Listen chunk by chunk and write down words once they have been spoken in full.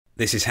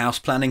This is House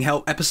Planning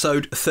Help,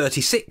 episode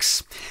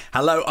 36.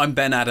 Hello, I'm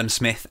Ben Adam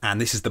Smith, and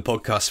this is the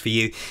podcast for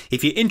you.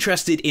 If you're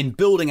interested in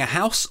building a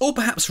house, or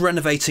perhaps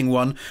renovating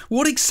one,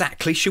 what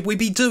exactly should we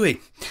be doing?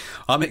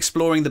 I'm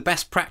exploring the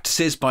best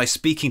practices by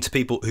speaking to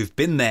people who've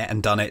been there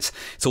and done it.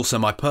 It's also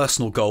my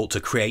personal goal to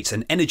create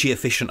an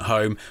energy-efficient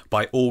home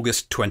by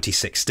August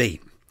 2016.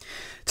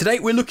 Today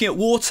we're looking at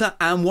water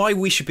and why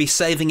we should be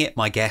saving it.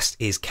 My guest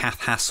is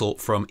Cath Hassell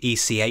from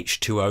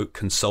ech2o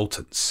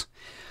Consultants.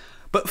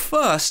 But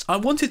first, I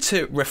wanted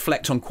to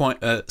reflect on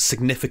quite a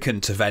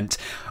significant event.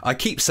 I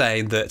keep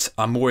saying that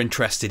I'm more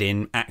interested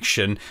in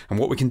action and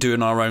what we can do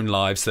in our own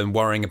lives than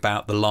worrying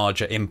about the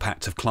larger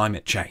impact of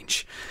climate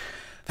change.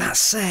 That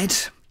said,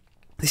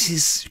 this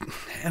is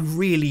a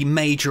really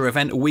major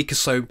event. A week or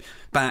so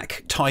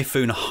back,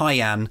 Typhoon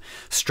Haiyan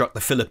struck the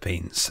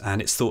Philippines,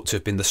 and it's thought to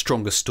have been the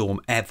strongest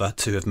storm ever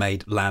to have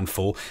made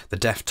landfall. The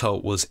death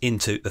toll was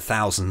into the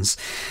thousands.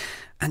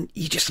 And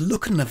you just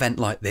look at an event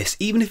like this,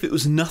 even if it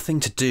was nothing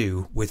to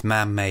do with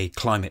man-made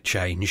climate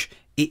change,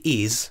 it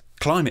is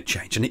climate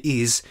change and it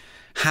is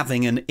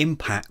having an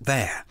impact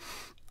there.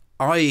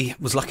 I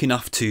was lucky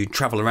enough to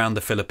travel around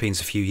the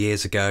Philippines a few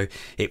years ago.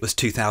 It was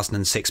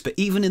 2006, but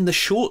even in the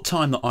short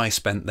time that I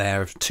spent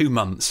there, of 2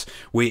 months,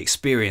 we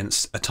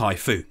experienced a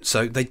typhoon.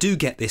 So they do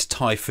get this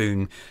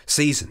typhoon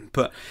season,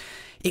 but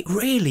it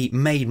really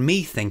made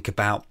me think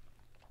about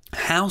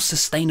how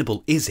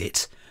sustainable is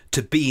it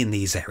to be in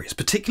these areas,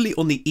 particularly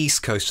on the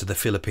east coast of the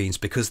Philippines,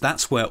 because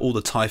that's where all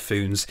the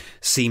typhoons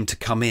seem to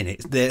come in.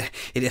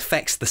 It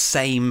affects the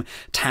same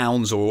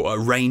towns or a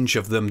range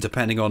of them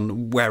depending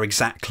on where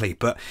exactly.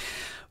 But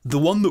the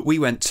one that we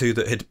went to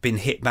that had been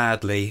hit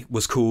badly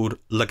was called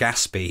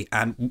Legazpi,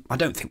 and I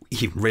don't think we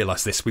even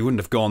realised this. We wouldn't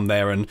have gone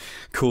there and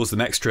caused them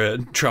extra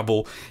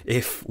trouble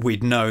if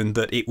we'd known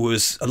that it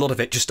was a lot of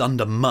it just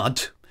under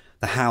mud.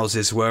 The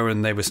houses were,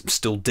 and they were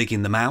still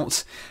digging them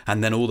out,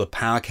 and then all the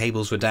power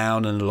cables were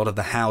down and a lot of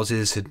the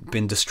houses had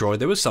been destroyed.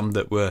 There were some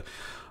that were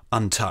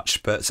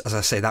untouched, but as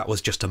I say, that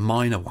was just a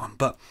minor one.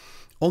 But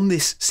on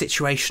this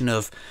situation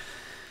of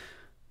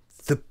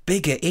the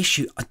bigger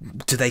issue,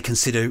 do they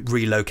consider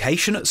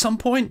relocation at some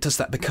point? Does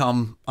that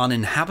become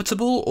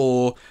uninhabitable,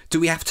 or do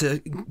we have to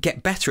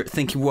get better at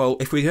thinking, well,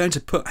 if we're going to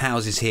put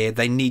houses here,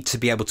 they need to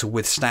be able to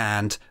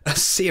withstand a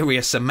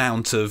serious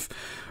amount of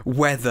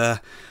weather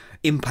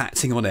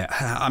impacting on it?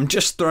 I'm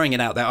just throwing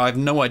it out there. I have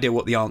no idea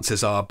what the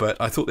answers are, but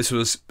I thought this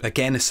was,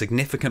 again, a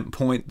significant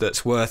point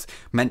that's worth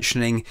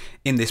mentioning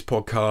in this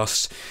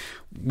podcast.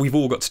 We've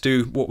all got to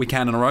do what we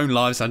can in our own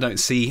lives. I don't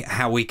see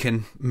how we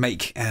can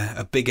make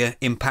a bigger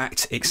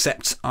impact,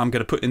 except I'm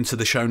going to put into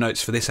the show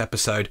notes for this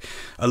episode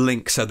a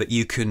link so that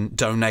you can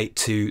donate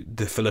to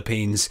the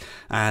Philippines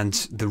and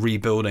the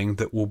rebuilding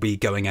that will be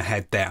going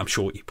ahead there. I'm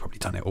sure you've probably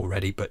done it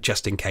already, but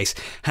just in case,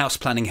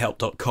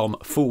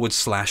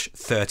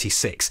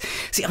 houseplanninghelp.com/36.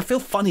 See, I feel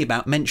funny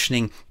about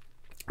mentioning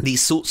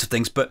these sorts of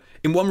things, but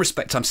in one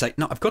respect I'm saying,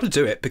 no, I've got to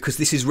do it because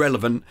this is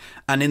relevant,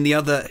 and in the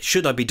other,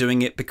 should I be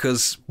doing it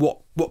because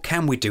what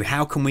can we do?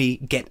 How can we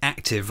get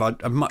active?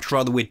 I'd much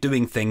rather we're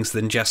doing things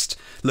than just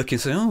looking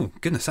and saying, oh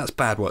goodness, that's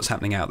bad what's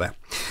happening out there.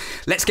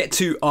 Let's get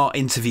to our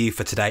interview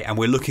for today, and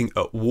we're looking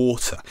at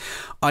water.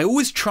 I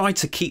always try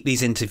to keep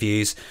these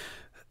interviews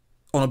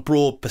on a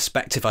broad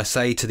perspective. I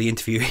say to the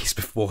interviewees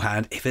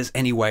beforehand, if there's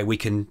any way we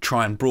can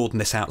try and broaden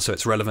this out so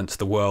it's relevant to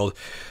the world,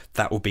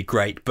 that would be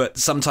great. But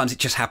sometimes it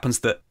just happens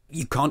that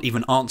you can't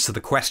even answer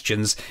the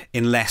questions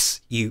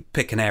unless you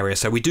pick an area.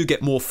 So we do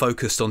get more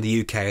focused on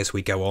the UK as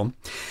we go on.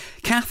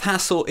 Cath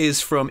Hassell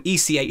is from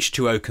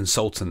ech2o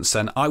Consultants,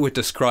 and I would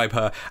describe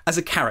her as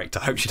a character.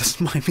 I hope she doesn't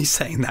mind me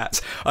saying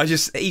that.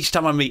 Each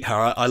time I meet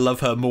her, I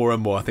love her more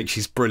and more. I think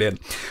she's brilliant.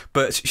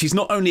 But she's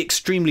not only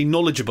extremely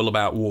knowledgeable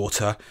about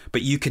water,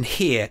 but you can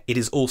hear it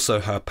is also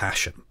her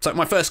passion. So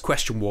my first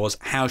question was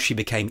how she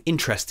became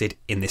interested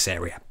in this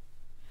area.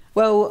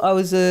 Well, I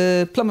was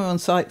a plumber on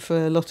site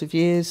for a lot of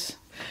years.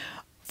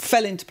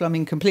 Fell into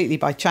plumbing completely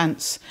by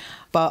chance.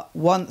 But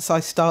once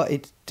I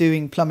started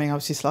doing plumbing, I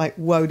was just like,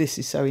 whoa, this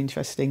is so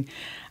interesting.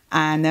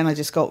 And then I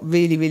just got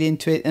really, really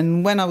into it.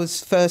 And when I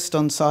was first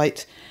on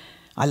site,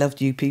 I loved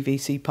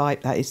UPVC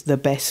pipe. That is the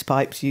best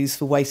pipes used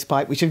for waste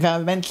pipe, which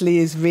environmentally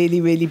is really,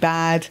 really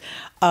bad.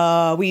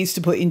 We used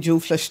to put in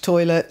dual flush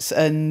toilets,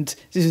 and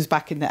this was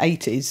back in the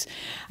 80s.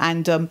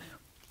 And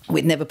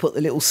we'd never put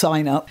the little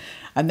sign up.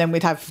 And then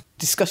we'd have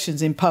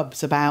discussions in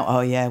pubs about,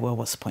 oh yeah, well,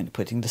 what's the point of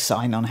putting the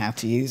sign on how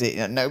to use it?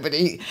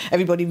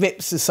 Everybody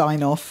rips the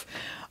sign off.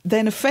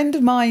 Then a friend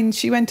of mine,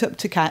 she went up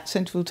to CAT,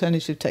 Centre for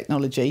Alternative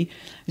Technology,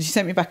 and she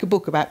sent me back a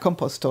book about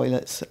compost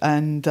toilets.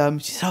 And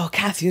she said, oh,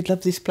 Cath, you'd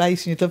love this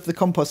place and you'd love the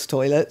compost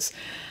toilets.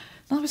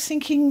 And I was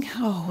thinking,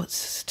 oh,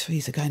 what's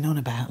Teresa going on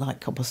about, like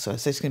compost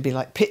toilets? There's going to be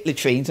like pit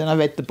latrines. And I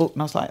read the book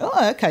and I was like,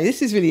 oh, okay,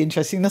 this is really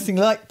interesting. Nothing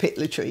like pit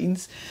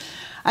latrines.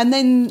 And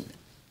then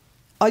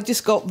I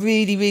just got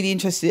really, really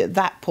interested at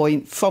that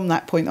point, from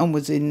that point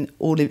onwards, in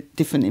all the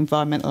different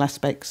environmental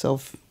aspects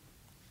of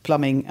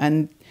plumbing.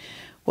 And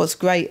what's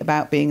great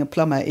about being a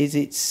plumber is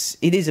it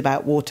is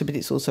about water, but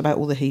it's also about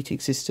all the heating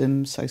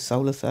systems, so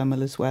solar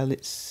thermal as well.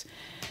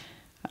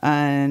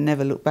 and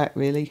never looked back,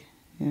 really.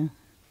 Yeah.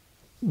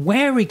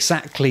 Where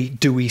exactly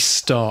do we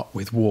start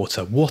with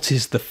water? What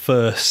is the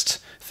first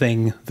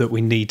thing that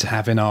we need to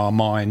have in our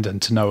mind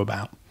and to know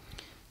about?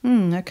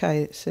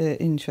 Okay, it's an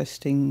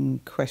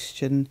interesting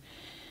question.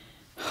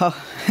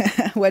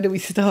 Where do we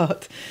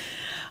start?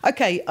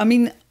 Okay, I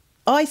mean,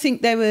 I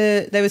think there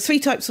are three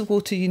types of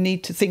water you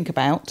need to think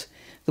about.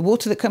 The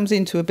water that comes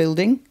into a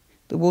building,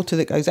 the water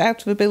that goes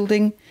out of a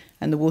building,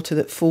 and the water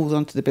that falls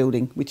onto the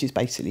building, which is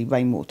basically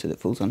rainwater that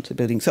falls onto the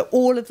building. So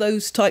all of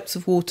those types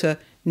of water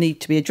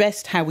need to be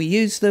addressed, how we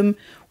use them,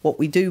 what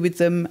we do with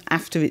them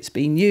after it's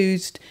been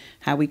used,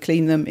 how we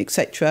clean them,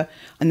 etc.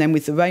 And then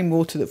with the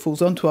rainwater that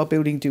falls onto our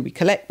building, do we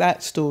collect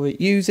that, store it,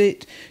 use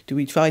it? Do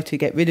we try to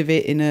get rid of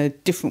it in a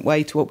different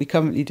way to what we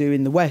currently do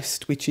in the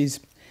West, which is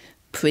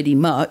pretty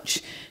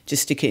much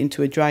just stick it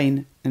into a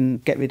drain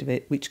and get rid of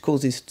it, which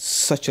causes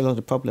such a lot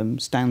of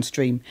problems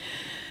downstream.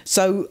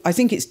 So I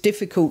think it's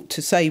difficult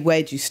to say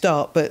where do you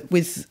start, but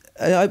with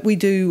I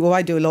do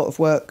a lot of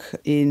work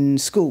in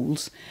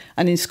schools,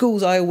 and in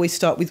schools I always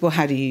start with, well,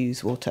 how do you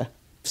use water?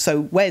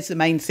 So where's the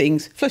main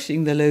things?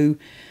 Flushing the loo,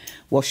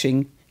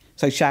 washing,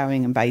 so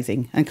showering and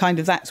bathing, and kind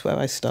of that's where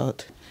I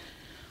start.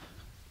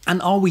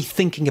 And are we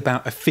thinking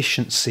about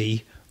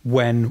efficiency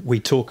when we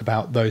talk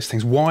about those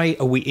things? Why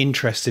are we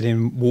interested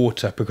in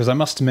water? Because I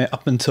must admit,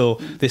 up until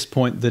this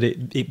point that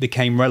it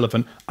became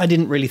relevant, I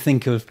didn't really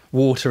think of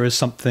water as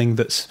something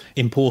that's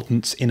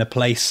important in a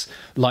place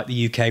like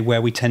the UK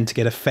where we tend to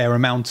get a fair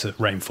amount of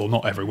rainfall.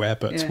 Not everywhere,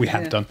 but we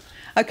have done.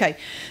 Okay,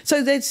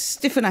 so there's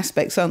different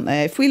aspects, aren't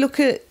there? If we look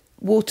at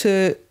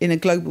water in a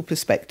global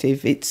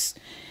perspective, it's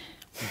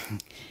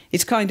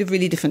kind of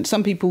really different.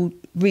 Some people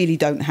really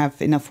don't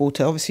have enough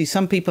water. Obviously,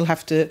 some people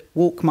have to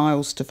walk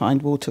miles to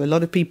find water. A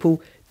lot of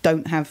people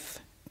don't have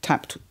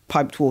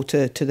piped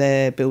water to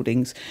their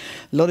buildings.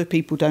 A lot of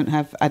people don't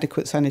have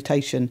adequate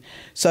sanitation.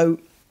 So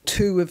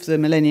 2 of the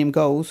Millennium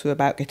Goals were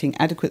about getting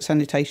adequate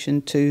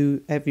sanitation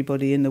to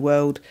everybody in the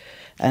world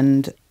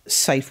and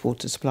safe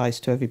water supplies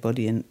to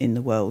everybody in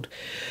the world.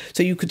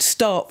 So you could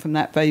start from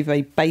that very,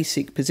 very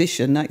basic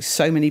position. Like,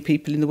 so many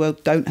people in the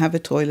world don't have a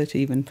toilet,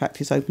 even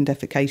practice open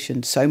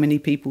defecation. So many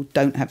people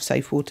don't have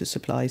safe water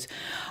supplies.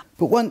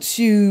 But once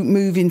you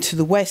move into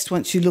the West,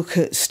 once you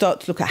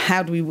start to look at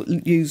how do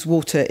we use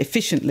water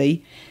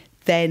efficiently,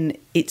 then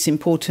it's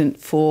important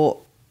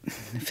for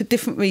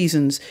different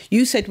reasons.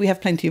 You said we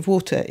have plenty of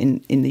water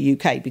in the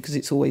UK because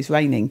it's always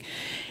raining.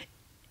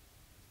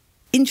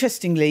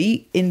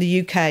 Interestingly, in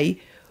the UK,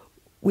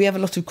 we have a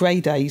lot of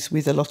grey days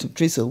with a lot of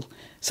drizzle.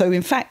 So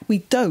in fact, we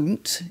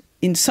don't.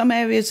 In some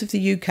areas of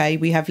the UK,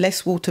 we have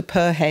less water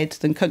per head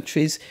than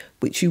countries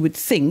which you would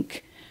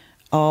think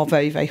are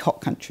very, very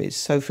hot countries.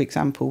 So, for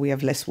example, we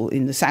have less water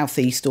in the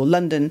southeast or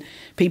London.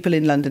 People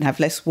in London have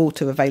less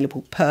water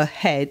available per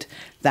head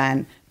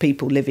than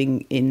people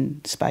living in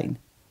Spain,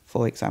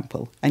 for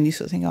example. And you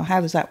sort of think, oh, how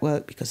does that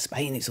work? Because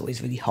Spain is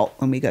always really hot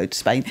when we go to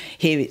Spain.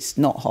 Here it's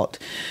not hot.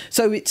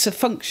 So it's a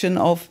function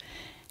of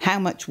how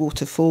much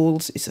water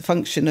falls. It's a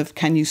function of,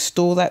 can you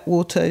store that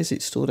water? Is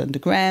it stored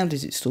underground?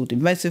 Is it stored in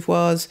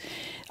reservoirs?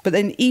 But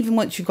then even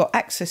once you've got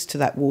access to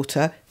that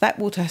water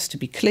has to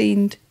be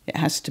cleaned. It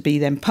has to be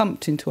then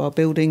pumped into our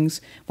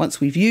buildings.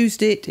 Once we've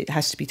used it, it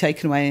has to be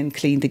taken away and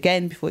cleaned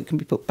again before it can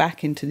be put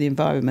back into the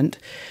environment.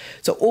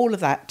 So all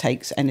of that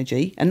takes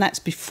energy, and that's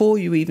before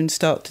you even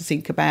start to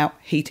think about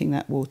heating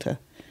that water.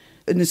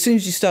 And as soon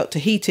as you start to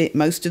heat it,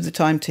 most of the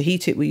time to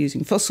heat it, we're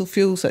using fossil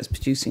fuels. That's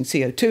producing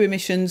CO2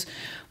 emissions.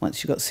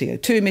 Once you've got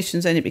CO2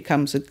 emissions, then it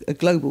becomes a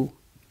global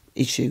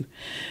issue.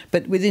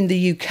 But within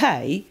the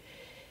UK,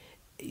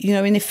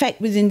 in effect,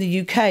 within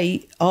the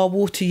UK, our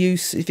water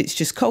use, if it's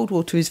just cold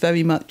water, is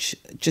very much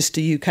just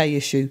a UK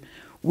issue.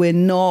 We're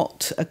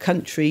not a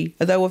country,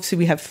 although obviously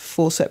we have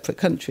 4 separate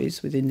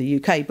countries within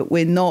the UK, but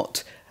we're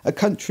not a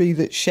country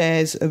that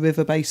shares a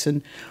river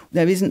basin.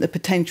 There isn't the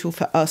potential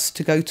for us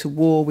to go to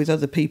war with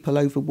other people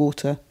over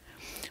water,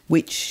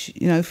 which,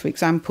 for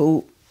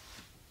example,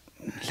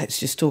 let's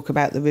just talk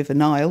about the River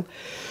Nile.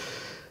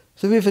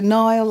 The River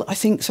Nile, I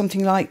think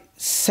something like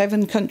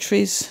 7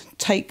 countries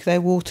take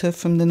their water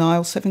from the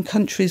Nile. 7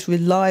 countries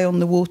rely on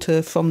the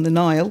water from the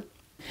Nile,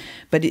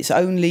 but it's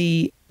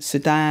only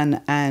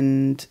Sudan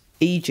and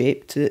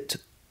Egypt that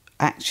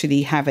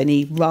actually have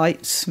any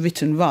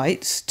written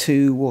rights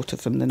to water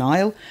from the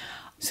Nile.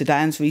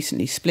 Sudan's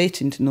recently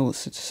split into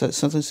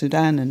southern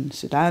Sudan and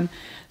Sudan,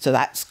 so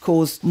that's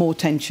caused more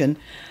tension.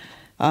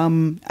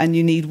 And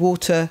you need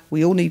water.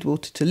 We all need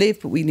water to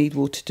live, but we need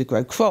water to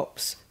grow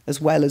crops,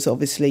 as well as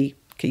obviously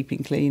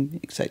keeping clean,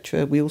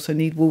 etc. We also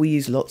need, we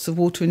use lots of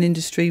water in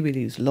industry. We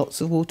use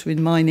lots of water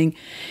in mining.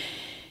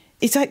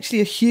 It's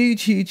actually a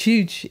huge, huge,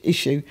 huge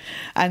issue.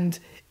 And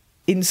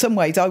in some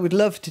ways, I would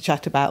love to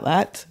chat about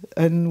that,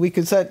 and we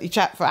could certainly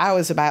chat for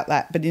hours about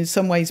that. But in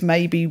some ways,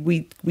 maybe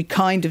we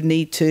kind of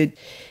need to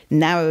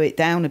narrow it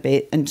down a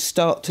bit and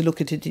start to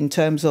look at it in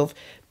terms of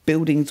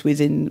buildings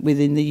within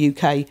the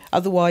UK.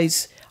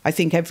 Otherwise, I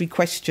think every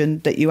question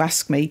that you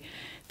ask me,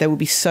 there will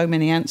be so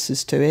many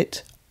answers to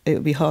it. It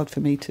would be hard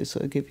for me to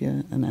sort of give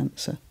you an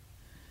answer.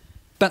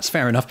 That's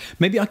fair enough.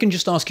 Maybe I can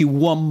just ask you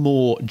one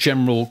more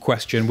general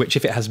question, which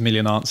if it has a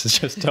million answers,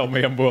 just tell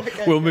me and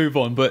we'll move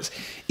on. But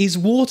is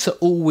water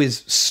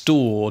always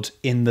stored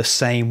in the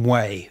same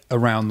way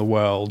around the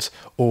world?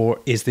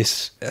 Or is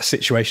this a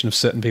situation of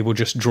certain people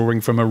just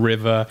drawing from a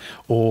river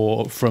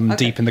or from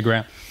deep in the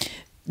ground?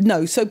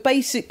 No, so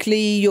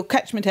basically your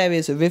catchment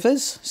areas are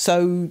rivers.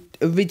 So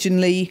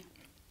originally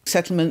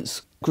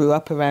settlements grew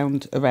up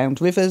around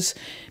rivers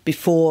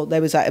before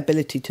there was that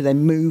ability to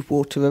then move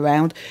water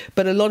around.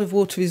 But a lot of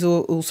water is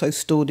also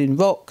stored in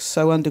rocks,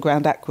 so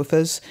underground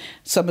aquifers.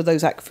 Some of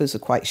those aquifers are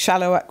quite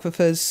shallow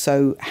aquifers,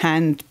 so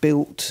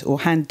hand-built or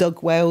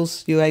hand-dug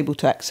wells, you're able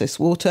to access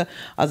water.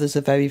 Others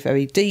are very,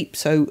 very deep,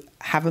 so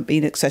haven't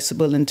been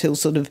accessible until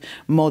sort of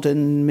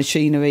modern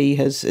machinery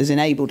has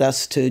enabled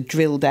us to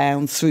drill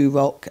down through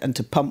rock and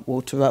to pump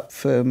water up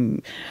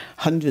from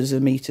hundreds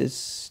of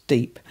metres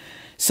deep.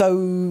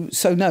 So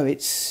no,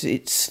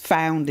 it's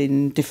found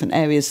in different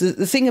areas.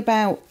 The thing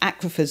about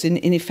aquifers,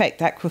 in effect,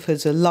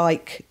 aquifers are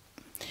like,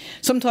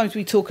 sometimes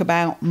we talk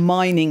about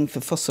mining for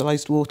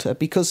fossilised water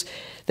because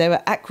there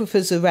are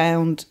aquifers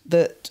around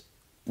that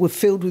were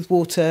filled with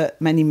water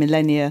many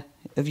millennia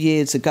of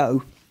years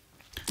ago.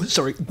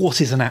 Sorry,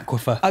 what is an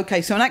aquifer?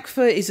 Okay, so an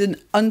aquifer is an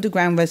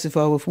underground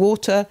reservoir of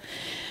water,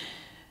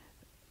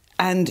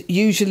 and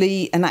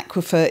usually an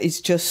aquifer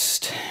is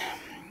just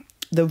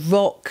the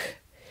rock.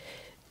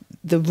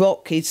 The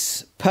rock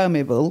is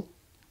permeable,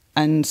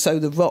 and so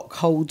the rock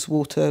holds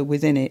water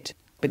within it,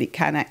 but it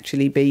can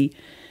actually be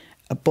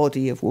a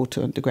body of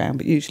water underground,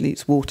 but usually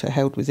it's water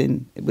held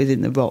within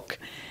the rock.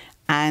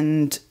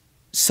 And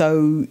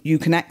so you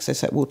can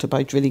access that water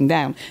by drilling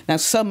down. Now,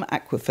 some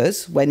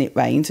aquifers, when it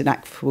rains, an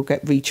aquifer will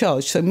get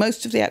recharged. So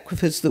most of the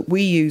aquifers that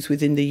we use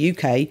within the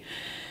UK,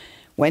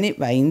 when it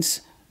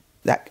rains,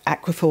 that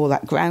aquifer or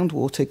that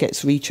groundwater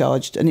gets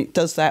recharged, and it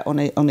does that on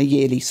a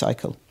yearly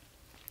cycle.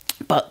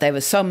 But there are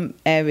some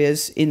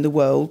areas in the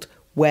world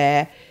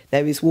where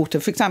there is water.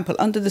 For example,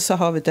 under the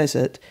Sahara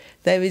Desert,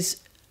 there is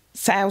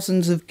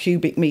thousands of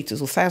cubic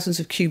metres or thousands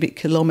of cubic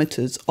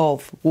kilometres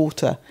of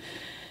water.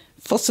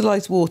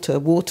 Fossilised water,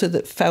 water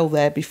that fell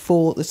there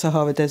before the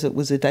Sahara Desert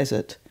was a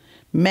desert.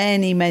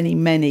 Many, many,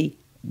 many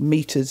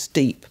metres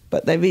deep,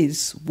 but there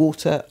is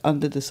water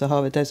under the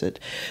Sahara Desert.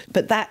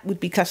 But that would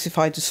be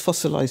classified as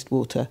fossilised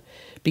water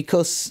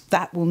because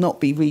that will not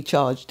be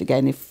recharged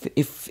again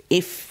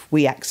if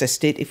we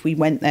accessed it, if we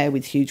went there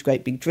with huge,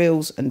 great big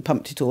drills and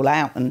pumped it all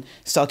out and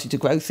started to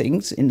grow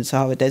things in the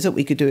Sahara Desert.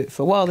 We could do it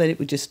for a while, then it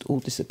would just all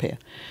disappear.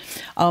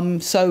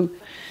 So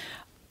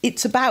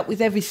it's about,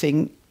 with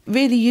everything,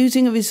 really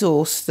using a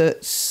resource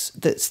that's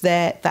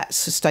there, that's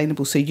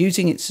sustainable. So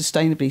using it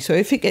sustainably. So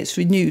if it gets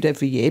renewed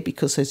every year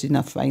because there's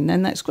enough rain,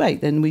 then that's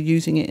great. Then we're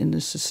using it in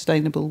a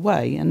sustainable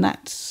way. And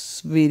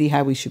that's really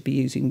how we should be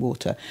using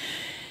water.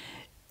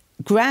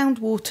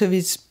 Groundwater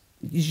is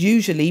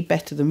usually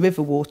better than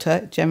river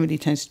water. It generally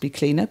tends to be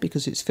cleaner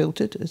because it's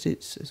filtered as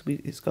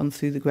it's gone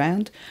through the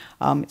ground.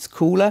 It's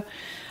cooler.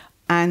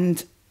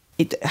 And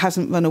it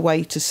hasn't run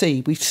away to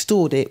sea. We've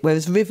stored it,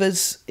 whereas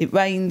rivers, it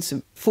rains,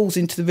 it falls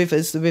into the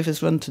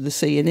rivers run to the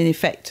sea, and in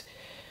effect,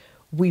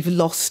 we've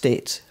lost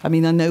it. I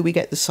mean, I know we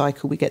get the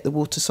cycle, we get the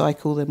water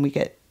cycle,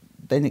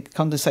 then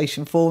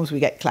condensation forms, we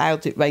get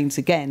clouds, it rains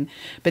again,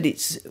 but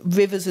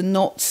rivers are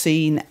not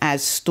seen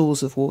as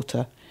stores of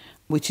water,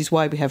 which is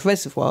why we have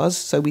reservoirs.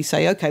 So we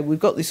say, OK, we've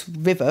got this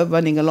river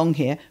running along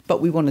here,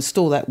 but we want to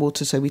store that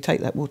water, so we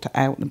take that water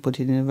out and put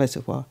it in a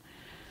reservoir.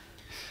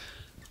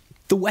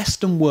 The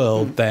Western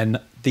world, then,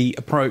 the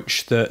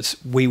approach that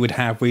we would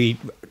have, we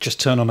just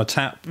turn on a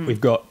tap, we've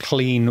got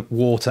clean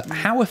water.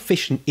 How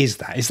efficient is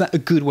that? Is that a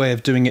good way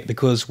of doing it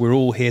because we're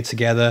all here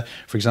together?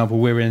 For example,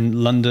 we're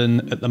in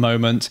London at the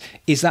moment.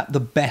 Is that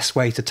the best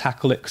way to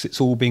tackle it because it's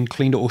all being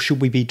cleaned, or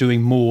should we be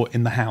doing more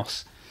in the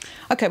house?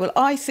 OK, well,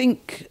 I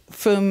think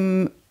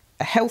from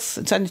a health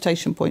and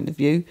sanitation point of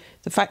view,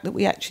 the fact that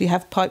we actually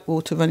have pipe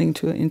water running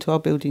into our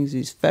buildings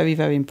is very,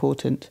 very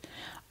important.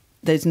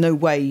 There's no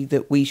way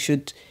that we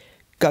should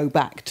go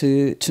back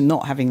to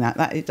not having that.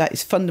 That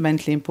is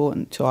fundamentally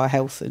important to our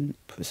health and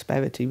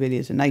prosperity, really,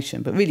 as a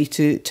nation, but really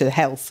to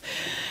health.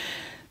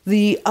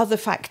 The other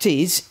fact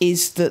is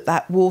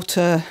that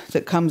water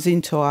that comes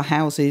into our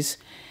houses,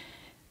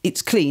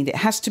 it's cleaned. It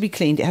has to be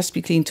cleaned. It has to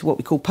be cleaned to what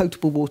we call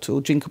potable water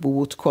or drinkable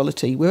water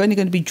quality. We're only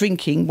going to be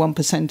drinking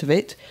 1% of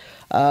it.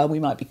 We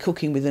might be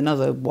cooking with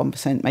another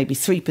 1%, maybe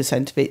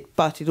 3% of it,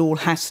 but it all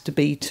has to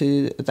be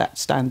to that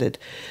standard.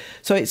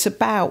 So it's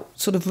about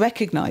sort of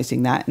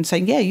recognising that and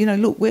saying, yeah,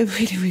 look, we're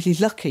really, really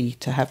lucky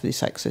to have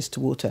this access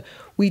to water.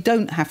 We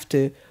don't have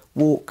to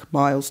walk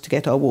miles to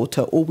get our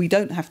water, or we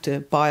don't have to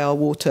buy our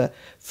water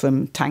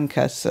from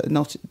tankers,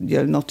 not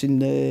in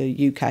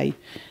the UK,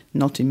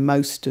 not in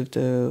most of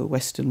the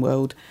Western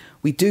world.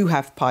 We do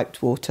have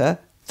piped water.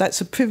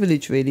 That's a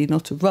privilege, really,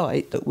 not a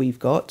right that we've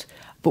got.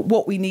 But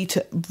what we need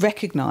to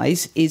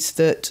recognise is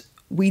that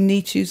we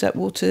need to use that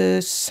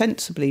water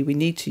sensibly. We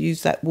need to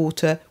use that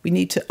water. We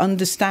need to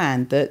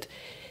understand that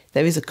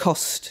there is a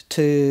cost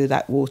to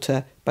that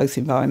water, both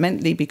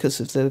environmentally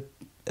because of the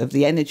of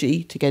the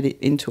energy to get it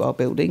into our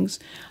buildings.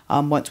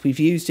 Once we've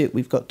used it,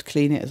 we've got to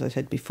clean it. As I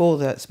said before,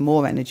 that's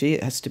more energy.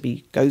 It has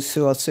to goes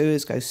through our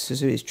sewers, goes through the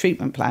sewage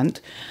treatment plant.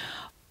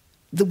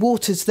 The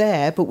water's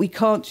there, but we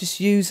can't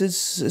just use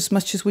as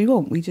much as we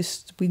want.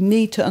 We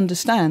need to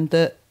understand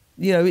that,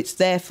 it's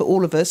there for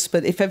all of us.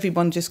 But if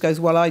everyone just goes,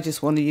 well, I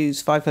just want to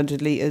use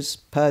 500 litres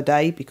per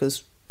day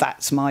because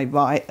that's my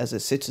right as a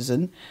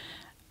citizen,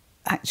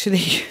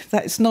 actually,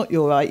 that's not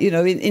your right.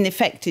 In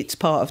effect, it's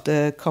part of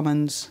the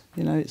commons.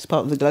 It's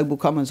part of the global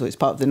commons, or it's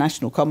part of the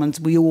national commons.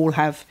 We all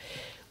have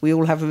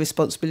a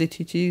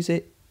responsibility to use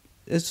it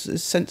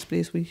as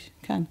sensibly as we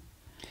can.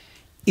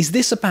 Is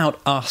this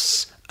about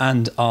us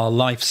and our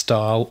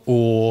lifestyle,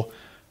 or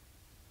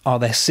are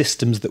there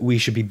systems that we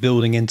should be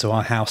building into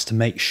our house to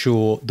make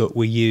sure that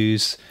we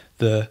use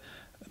the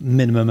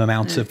minimum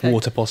amount of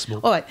water possible?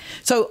 All right.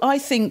 So I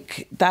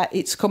think that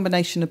it's a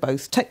combination of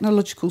both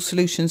technological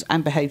solutions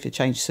and behaviour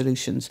change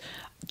solutions.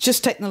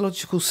 Just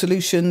technological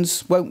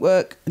solutions won't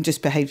work, and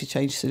just behaviour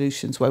change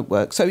solutions won't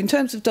work. So in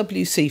terms of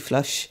WC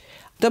flush,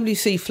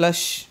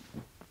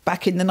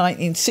 back in the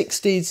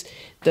 1960s,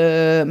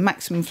 the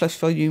maximum flush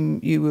volume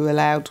you were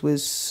allowed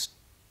was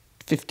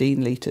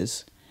 15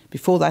 litres.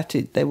 Before that,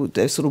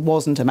 there sort of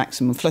wasn't a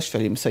maximum flush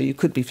volume, so you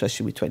could be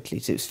flushing with 20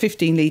 litres. It was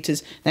 15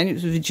 litres, then it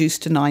was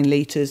reduced to 9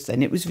 litres,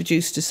 then it was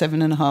reduced to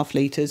 7.5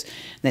 litres.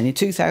 Then in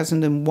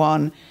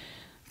 2001,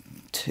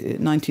 to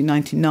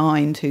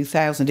 1999,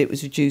 2000, it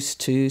was reduced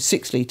to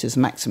 6 litres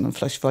maximum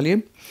flush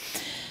volume.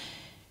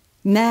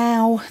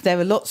 Now, there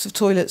are lots of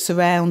toilets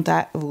around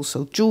that are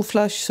also dual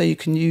flush, so you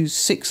can use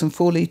 6 and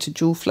 4 litre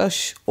dual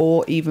flush,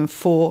 or even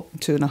 4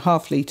 and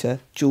 2.5 litre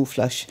dual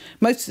flush.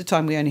 Most of the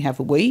time we only have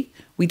a wee.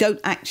 We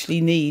don't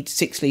actually need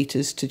 6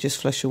 litres to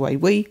just flush away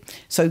wee,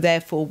 so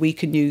therefore we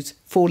can use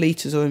 4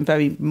 litres, or in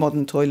very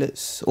modern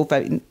toilets, or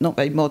not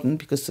very modern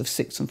because of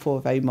 6 and 4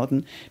 are very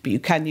modern, but you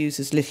can use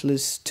as little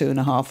as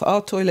 2.5.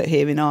 Our toilet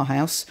here in our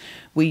house,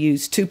 we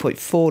use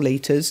 2.4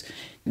 litres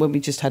when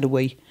we just had a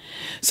wee.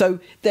 So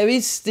there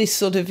is this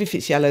sort of, if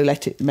it's yellow,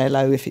 let it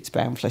mellow, if it's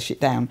brown, flush it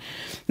down.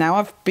 Now,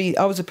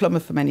 I was a plumber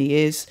for many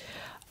years.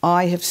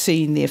 I have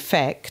seen the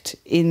effect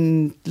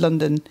in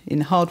London,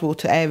 in hard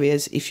water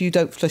areas, if you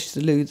don't flush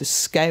the loo, the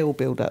scale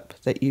build-up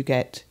that you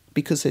get,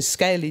 because there's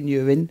scale in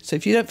urine. So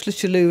if you don't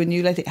flush the loo and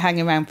you let it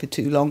hang around for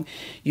too long,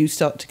 you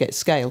start to get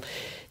scale.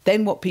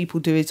 Then what people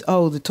do is,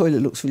 the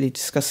toilet looks really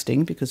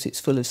disgusting because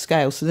it's full of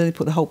scale. So then they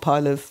put a whole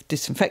pile of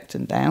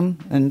disinfectant down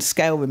and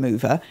scale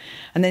remover.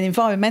 And then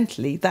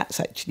environmentally,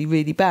 that's actually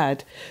really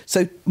bad.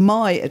 So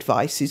my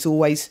advice is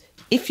always,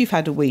 if you've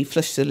had a wee,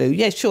 flush the loo.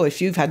 Yeah, sure,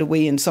 if you've had a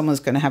wee and someone's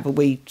going to have a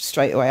wee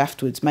straight away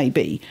afterwards,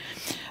 maybe.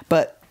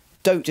 But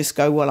don't just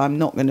go, well, I'm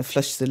not going to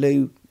flush the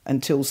loo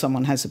until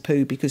someone has a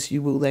poo, because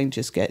you will then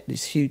just get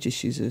these huge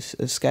issues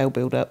of scale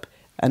build-up.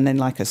 And then,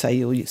 like I say,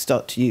 you'll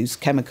start to use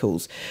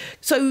chemicals.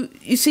 So,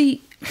 you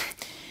see,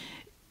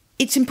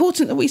 it's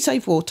important that we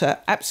save water.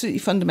 Absolutely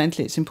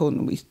fundamentally, it's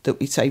important that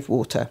we save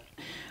water.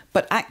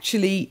 But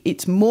actually,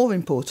 it's more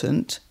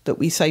important that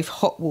we save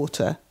hot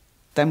water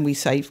than we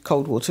save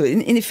cold water.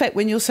 In effect,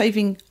 when you're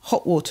saving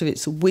hot water,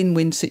 it's a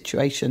win-win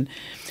situation.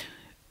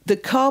 The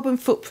carbon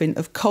footprint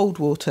of cold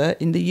water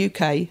in the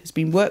UK has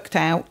been worked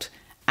out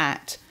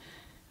at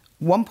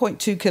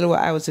 1.2 kilowatt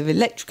hours of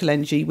electrical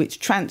energy, which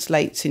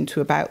translates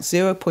into about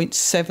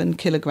 0.7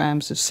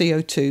 kilograms of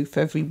CO2 for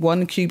every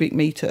 1 cubic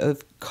metre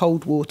of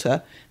cold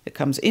water that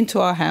comes into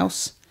our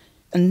house,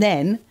 and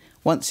then,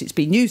 once it's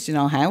been used in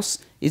our house,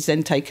 is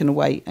then taken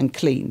away and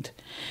cleaned.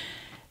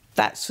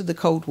 That's for the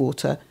cold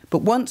water. But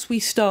once we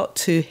start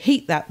to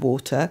heat that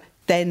water,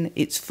 then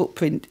its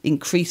footprint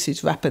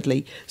increases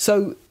rapidly.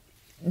 So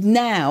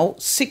now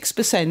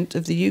 6%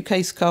 of the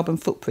UK's carbon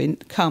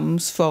footprint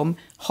comes from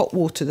hot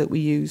water that we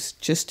use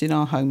just in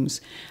our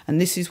homes. And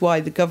this is why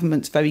the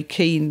government's very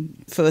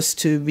keen for us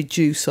to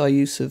reduce our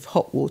use of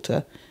hot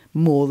water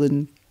more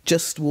than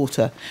just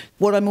water.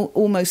 What I'm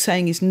almost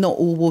saying is not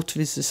all water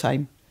is the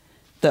same.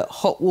 That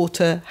hot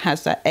water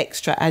has that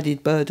extra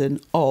added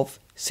burden of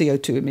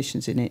CO2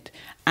 emissions in it.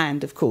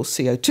 And of course,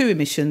 CO2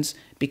 emissions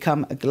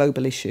become a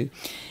global issue.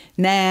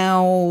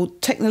 Now,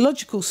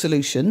 technological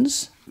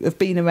solutions have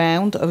been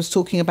around. I was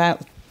talking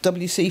about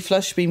WC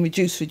flush being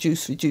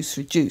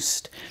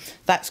reduced.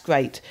 That's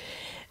great.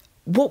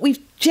 What we've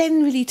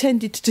generally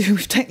tended to do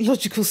with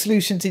technological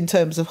solutions in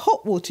terms of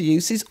hot water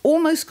use is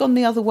almost gone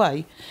the other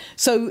way.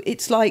 So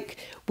it's like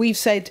we've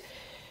said,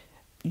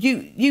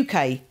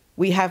 UK,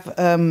 we have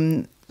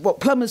what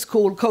plumbers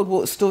call a cold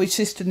water storage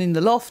system in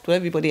the loft, what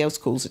everybody else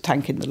calls a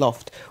tank in the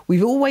loft.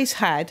 We've always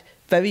had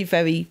very,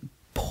 very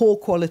poor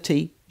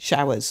quality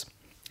showers,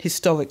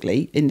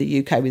 historically, in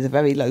the UK, with a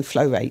very low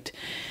flow rate.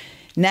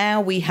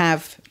 Now we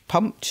have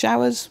pumped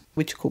showers,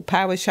 which are called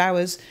power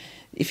showers.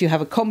 If you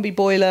have a combi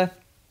boiler,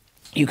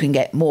 you can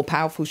get more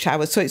powerful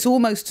showers. So it's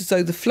almost as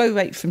though the flow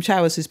rate from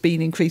showers has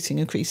been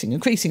increasing.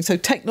 So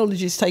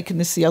technology has taken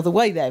this the other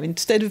way there.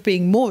 Instead of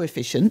being more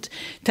efficient,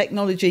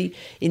 technology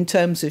in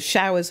terms of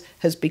showers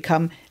has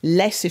become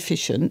less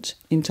efficient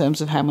in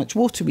terms of how much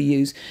water we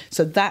use.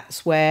 So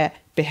that's where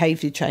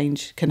behaviour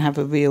change can have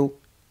a real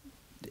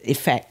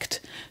effect.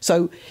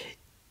 So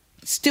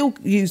still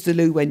use the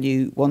loo when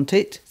you want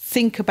it.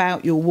 Think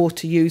about your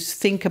water use.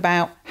 Think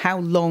about how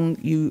long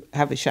you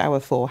have a shower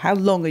for. How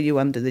long are you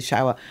under the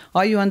shower?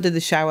 Are you under the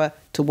shower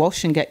to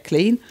wash and get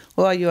clean?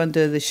 Or are you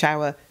under the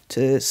shower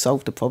to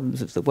solve the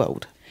problems of the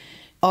world?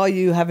 Are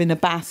you having a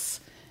bath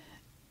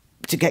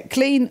to get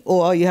clean?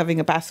 Or are you having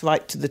a bath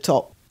right to the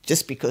top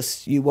just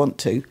because you want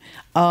to?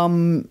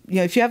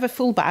 If you have a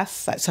full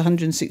bath, that's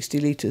 160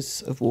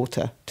 litres of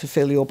water to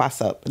fill your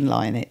bath up and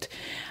lie in it.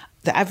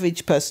 The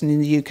average person in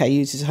the UK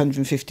uses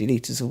 150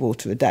 litres of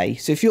water a day.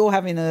 So if you're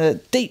having a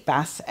deep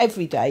bath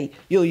every day,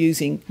 you're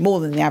using more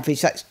than the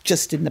average. That's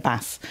just in the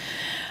bath.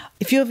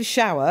 If you have a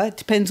shower, it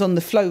depends on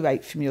the flow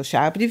rate from your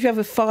shower. But if you have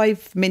a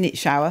 5-minute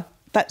shower,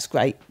 that's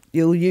great.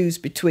 You'll use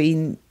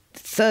between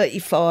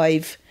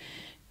 35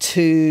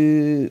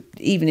 to,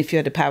 even if you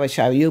had a power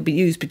shower, you'll be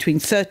used between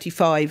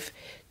 35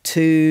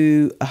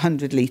 to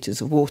 100 litres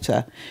of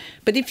water.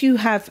 But if you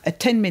have a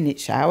 10-minute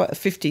shower, a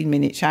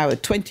 15-minute shower, a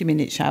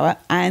 20-minute shower,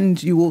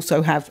 and you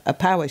also have a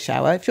power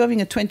shower, if you're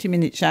having a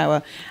 20-minute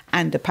shower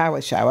and a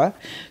power shower,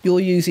 you're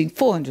using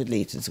 400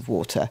 litres of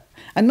water.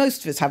 And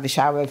most of us have a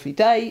shower every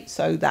day,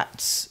 so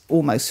that's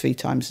almost 3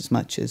 times as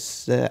much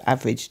as the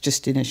average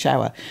just in a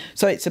shower.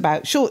 So it's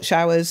about short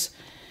showers,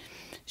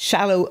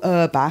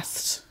 shallower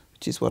baths,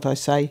 which is what I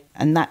say.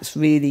 And that's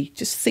really,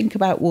 just think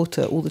about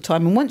water all the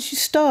time. And once you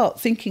start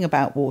thinking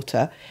about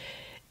water,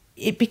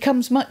 it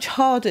becomes much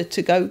harder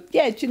to go,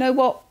 yeah, do you know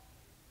what?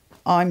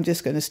 I'm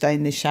just going to stay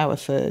in this shower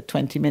for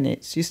 20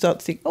 minutes. You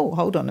start to think, oh,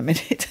 hold on a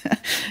minute.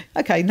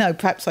 Okay, no,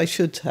 perhaps I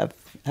should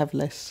have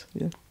less.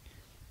 Yeah.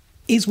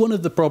 Is one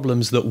of the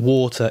problems that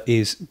water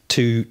is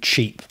too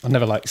cheap? I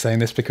never like saying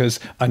this because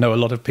I know a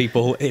lot of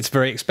people, it's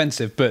very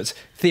expensive, but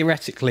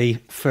theoretically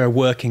for a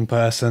working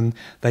person,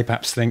 they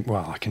perhaps think,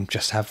 well, I can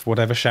just have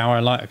whatever shower I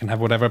like, I can have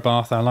whatever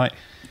bath I like.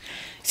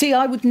 See,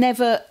 I would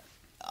never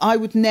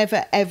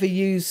ever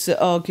use the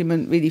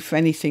argument really for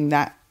anything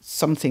that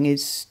something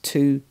is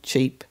too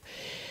cheap.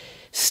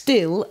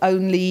 Still,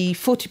 only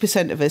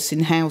 40% of us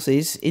in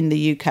houses in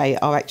the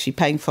UK are actually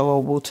paying for our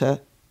water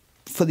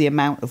for the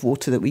amount of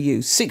water that we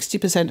use.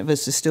 60% of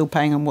us are still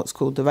paying on what's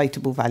called the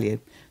rateable value.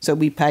 So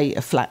we pay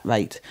a flat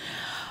rate.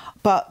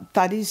 But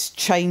that is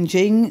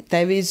changing.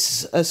 There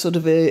is a sort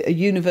of a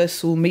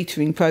universal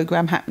metering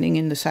programme happening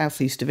in the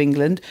southeast of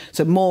England.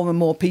 So more and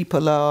more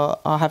people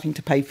are having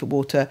to pay for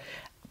water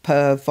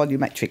per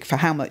volumetric for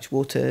how much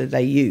water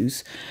they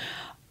use.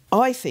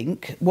 I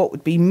think what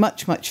would be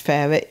much, much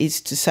fairer is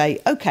to say,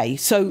 OK,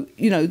 so,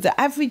 the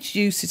average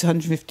use is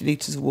 150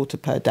 litres of water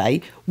per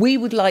day. We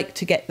would like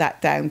to get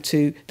that down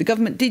to, the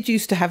government did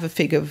used to have a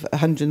figure of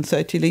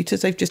 130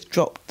 litres. They've just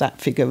dropped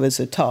that figure as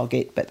a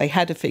target, but they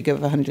had a figure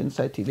of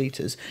 130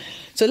 litres.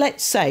 So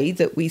let's say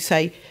that we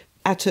say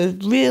at a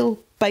real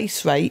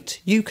base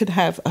rate, you could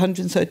have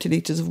 130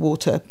 litres of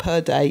water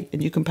per day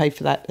and you can pay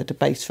for that at a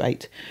base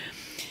rate.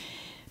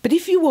 But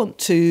if you want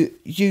to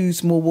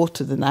use more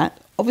water than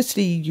that,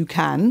 obviously you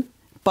can,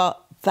 but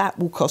that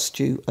will cost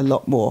you a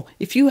lot more.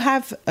 If you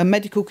have a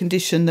medical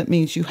condition that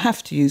means you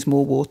have to use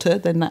more water,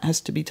 then that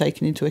has to be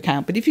taken into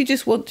account. But if you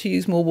just want to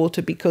use more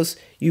water because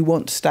you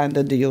want to stand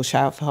under your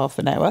shower for half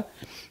an hour,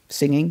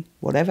 singing,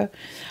 whatever,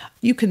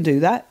 you can do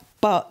that,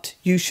 but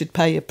you should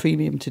pay a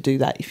premium to do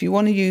that. If you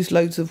want to use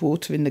loads of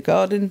water in the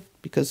garden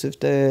because of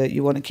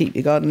you want to keep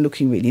your garden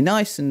looking really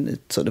nice and the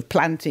sort of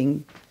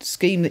planting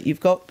scheme that you've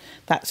got,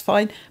 that's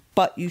fine,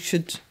 but you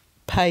should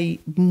pay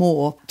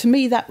more. To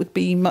me, that would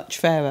be much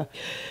fairer.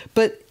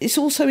 But it's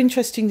also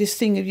interesting, this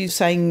thing of you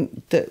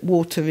saying that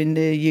water in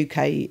the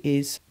UK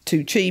is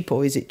too cheap,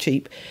 or is it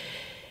cheap?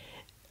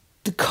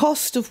 The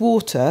cost of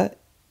water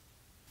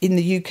in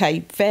the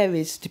UK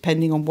varies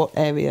depending on what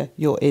area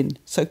you're in.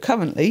 So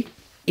currently,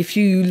 if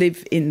you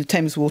live in the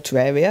Thames Water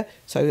area,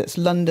 so that's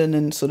London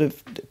and sort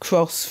of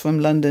across from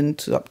London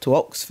up to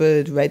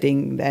Oxford,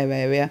 Reading, their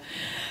area,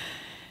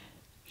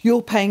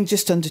 you're paying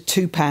just under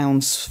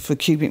 £2 for a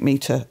cubic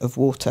metre of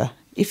water.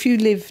 If you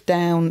live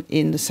down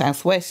in the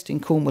southwest, in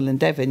Cornwall and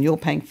Devon, you're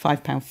paying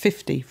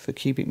 £5.50 for a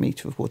cubic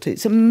metre of water.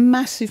 It's a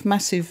massive,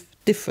 massive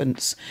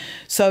difference.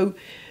 So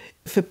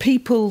for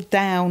people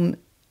down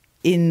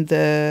in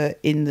the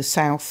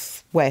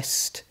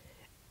southwest,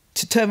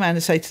 to turn around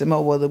and say to them,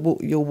 oh, well,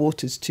 your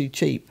water's too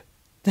cheap,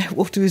 their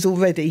water is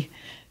already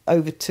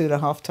over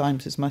 2.5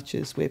 times as much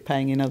as we're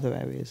paying in other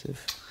areas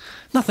of...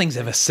 Nothing's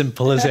ever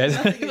simple, is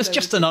it? It was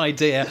just an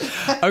idea.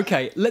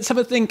 OK, let's have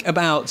a think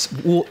about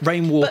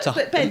rainwater.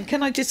 But Ben,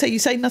 can I just say, you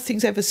say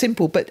nothing's ever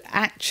simple, but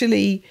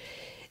actually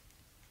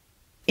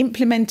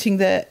implementing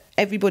that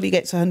everybody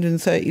gets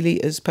 130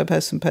 litres per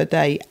person per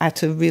day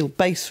at a real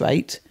base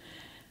rate,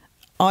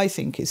 I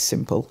think is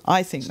simple.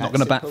 I think it's not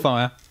going to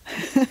backfire.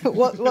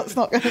 What's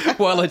not going to...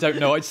 Well, I don't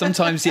know.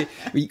 Sometimes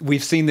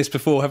we've seen this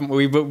before, haven't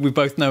we? We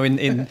both know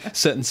in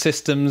certain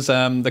systems,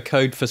 the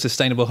code for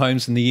sustainable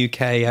homes in the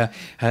UK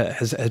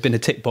has been a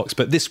tick box.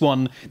 But this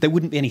one, there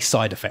wouldn't be any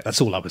side effect.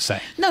 That's all I would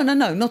say. No,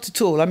 not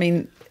at all. I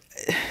mean,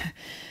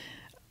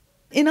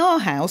 in our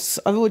house,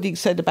 I've already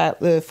said about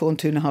the 4 and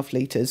 2.5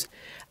 litres.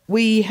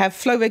 We have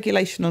flow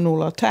regulation on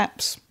all our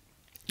taps.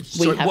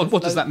 Sorry,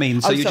 what does that mean?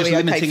 So you're just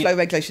limiting flow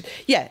regulation.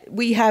 Yeah,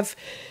 we have,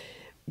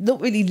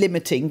 not really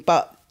limiting,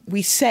 but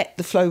we set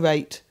the flow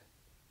rate,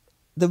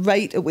 the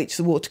rate at which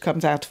the water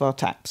comes out of our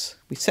taps.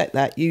 We set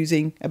that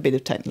using a bit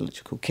of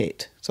technological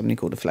kit, something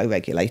called a flow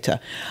regulator.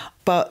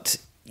 But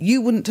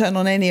you wouldn't turn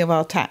on any of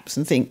our taps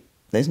and think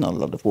there's not a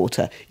lot of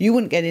water. You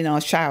wouldn't get in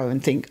our shower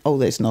and think, oh,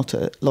 there's not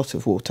a lot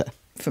of water.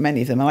 From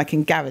any of them, and I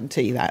can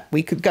guarantee that.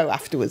 We could go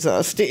afterwards.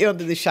 I'll stick you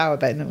under the shower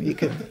bed and you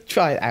can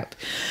try it out.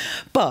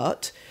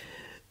 But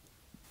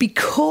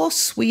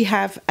because we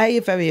have a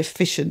very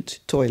efficient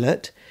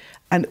toilet,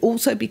 and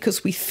also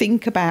because we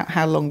think about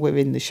how long we're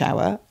in the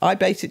shower, I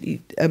basically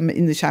am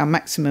in the shower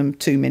maximum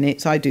 2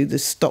 minutes. I do the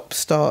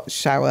stop-start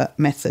shower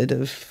method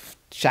of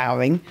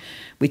showering,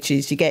 which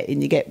is you get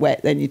in, you get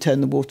wet, then you turn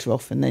the water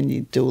off, and then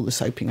you do all the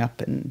soaping up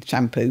and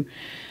shampoo,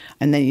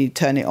 and then you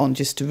turn it on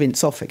just to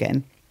rinse off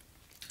again.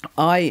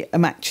 I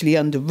am actually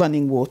under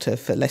running water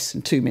for less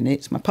than 2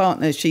 minutes. My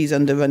partner, she's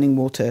under running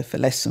water for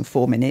less than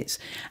 4 minutes.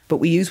 But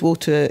we use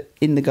water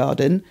in the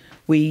garden.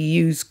 We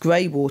use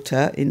grey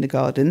water in the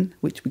garden,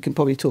 which we can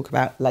probably talk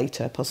about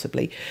later,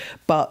 possibly.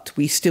 But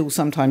we still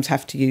sometimes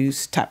have to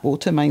use tap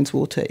water, mains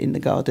water in the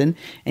garden.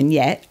 And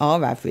yet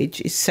our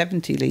average is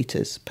 70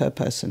 litres per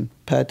person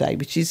per day,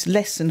 which is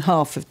less than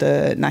half of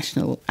the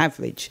national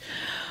average.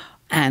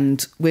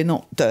 And we're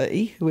not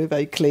dirty, we're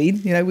very clean,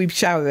 you know, we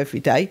shower every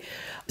day.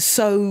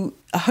 So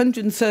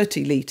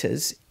 130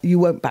 litres, you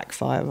won't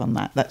backfire on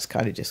that. That's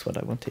kind of just what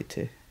I wanted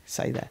to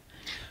say there.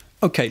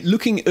 Okay,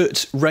 looking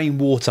at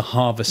rainwater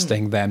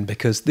harvesting then,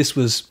 because this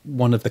was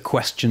one of the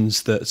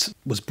questions that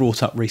was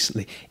brought up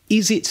recently.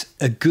 Is it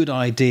a good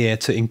idea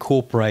to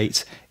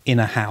incorporate in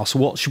a house?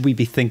 What should we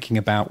be thinking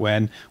about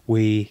when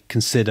we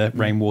consider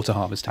rainwater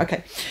harvesting?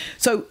 Okay,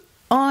 so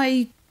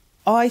I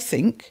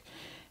think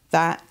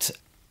that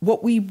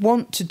what we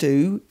want to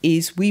do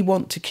is we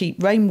want to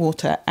keep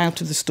rainwater out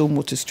of the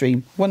stormwater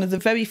stream. One of the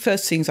very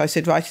first things I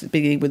said right at the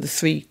beginning were the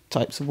 3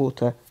 types of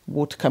water.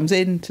 Water comes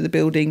into the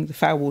building, the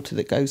foul water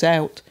that goes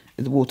out,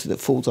 and the water that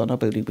falls on our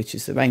building, which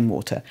is the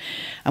rainwater.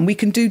 And we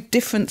can do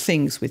different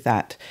things with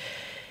that.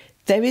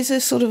 There is a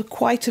sort of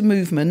quite a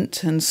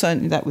movement, and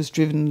certainly that was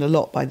driven a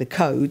lot by the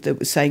code, that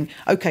was saying,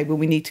 OK, well,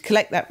 we need to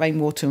collect that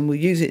rainwater and we'll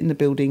use it in the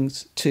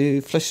buildings to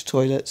flush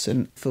toilets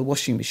and for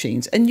washing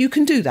machines. And you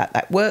can do that.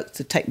 That works.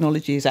 The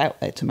technology is out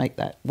there to make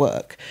that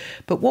work.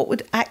 But what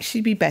would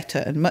actually be better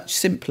and much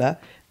simpler,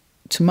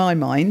 to my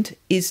mind,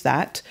 is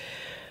that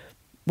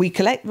we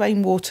collect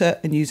rainwater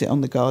and use it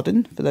on the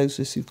garden, for those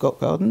of us who've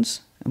got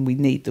gardens, and we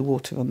need the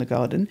water on the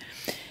garden.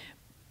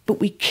 But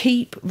we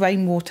keep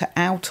rainwater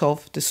out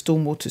of the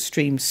stormwater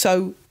stream.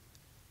 So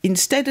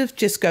instead of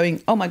just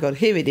going, oh my God,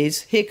 here it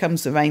is, here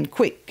comes the rain,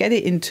 quick, get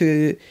it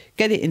into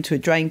a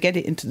drain, get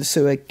it into the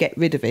sewer, get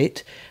rid of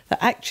it,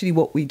 that actually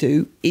what we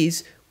do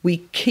is we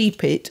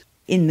keep it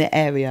in the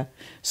area.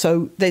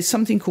 So there's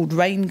something called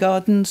rain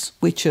gardens,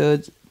 which are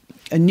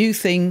a new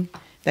thing.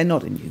 They're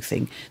not a new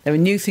thing. They're a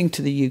new thing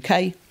to the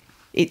UK.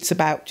 It's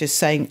about just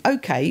saying,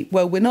 OK,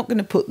 well, we're not going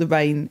to put the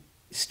rain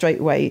straight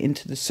away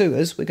into the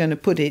sewers. We're going to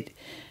put it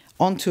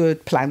onto a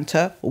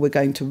planter, or we're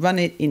going to run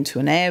it into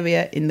an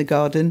area in the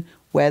garden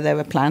where there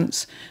are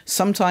plants.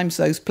 Sometimes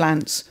those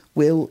plants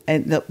will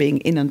end up being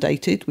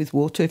inundated with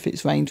water if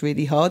it's rained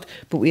really hard,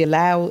 but we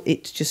allow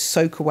it to just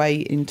soak away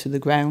into the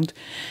ground.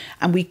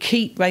 And we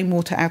keep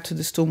rainwater out of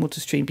the stormwater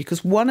stream,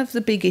 because one of the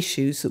big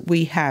issues that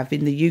we have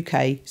in the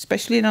UK,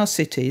 especially in our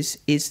cities,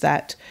 is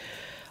that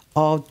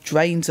our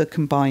drains are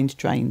combined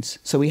drains.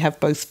 So we have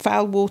both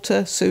foul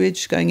water,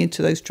 sewage going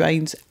into those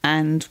drains,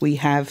 and we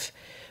have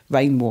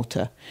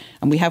rainwater.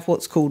 And we have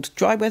what's called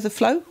dry weather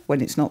flow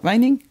when it's not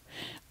raining.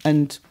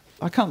 And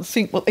I can't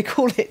think what they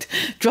call it.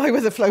 Dry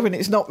weather flow when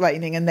it's not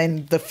raining, and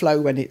then the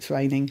flow when it's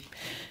raining.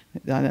 I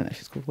don't know if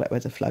it's called wet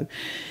weather flow.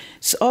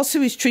 So our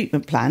sewage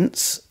treatment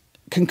plants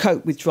can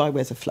cope with dry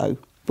weather flow.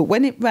 But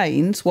when it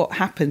rains, what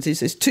happens is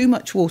there's too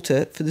much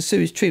water for the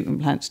sewage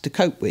treatment plants to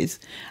cope with.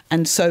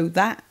 And so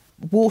that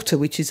water,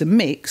 which is a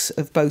mix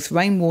of both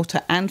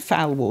rainwater and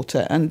foul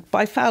water, and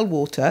by foul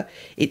water,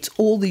 it's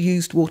all the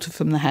used water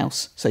from the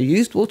house. So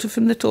used water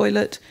from the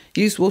toilet,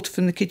 used water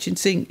from the kitchen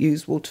sink,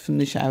 used water from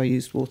the shower,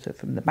 used water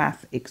from the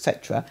bath,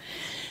 etc.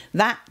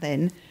 That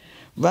then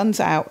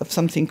runs out of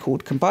something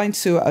called combined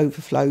sewer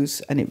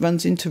overflows, and it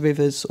runs into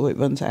rivers or it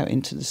runs out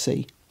into the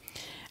sea.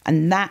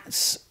 And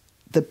that's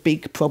the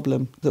big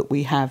problem that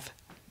we have.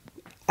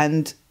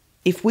 And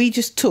if we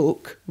just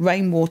took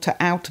rainwater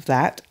out of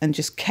that and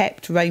just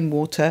kept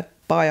rainwater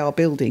by our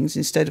buildings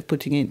instead of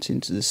putting it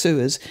into the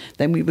sewers,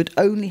 then we would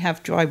only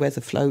have dry weather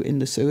flow in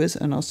the sewers,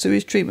 and our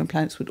sewage treatment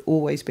plants would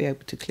always be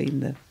able to clean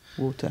the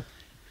water.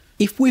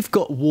 If we've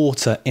got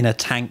water in a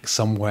tank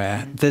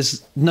somewhere,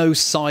 there's no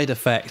side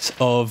effect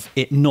of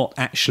it not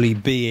actually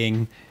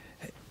being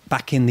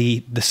back in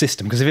the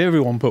system, because if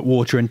everyone put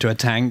water into a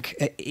tank,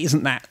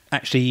 isn't that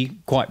actually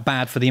quite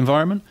bad for the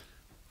environment?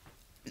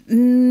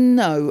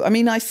 No, I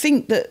mean, I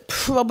think that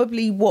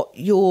probably what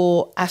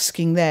you're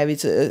asking there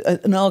is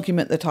an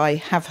argument that I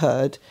have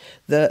heard,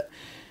 that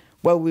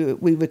Well,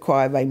 we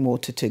require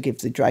rainwater to give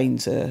the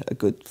drains a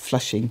good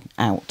flushing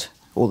out,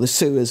 or the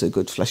sewers a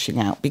good flushing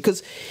out,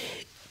 because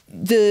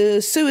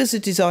the sewers are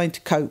designed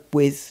to cope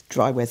with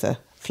dry weather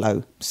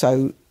flow.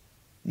 So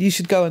you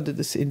should go into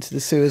the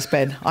sewers,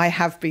 Ben. I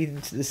have been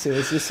into the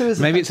sewers. The sewers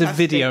are Maybe it's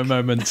fantastic. a video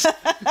moment.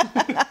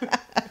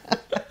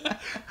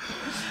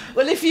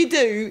 Well, if you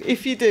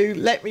do,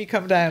 let me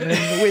come down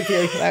and with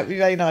you. That would be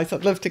very nice.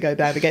 I'd love to go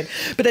down again.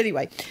 But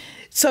anyway,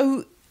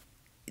 so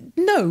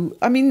no,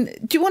 I mean,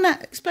 do you want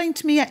to explain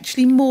to me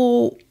actually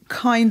more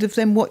kind of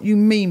then what you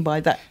mean by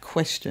that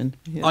question?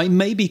 Yeah. I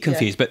may be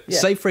confused, but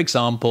say, for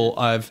example,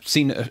 I've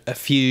seen a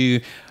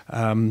few,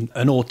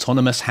 an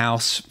autonomous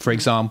house, for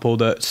example,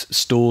 that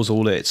stores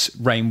all its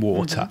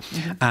rainwater.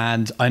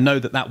 And I know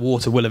that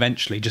water will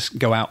eventually just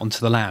go out onto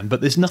the land.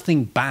 But there's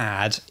nothing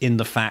bad in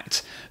the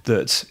fact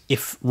that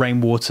if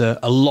rainwater,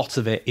 a lot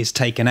of it is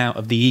taken out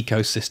of the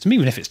ecosystem,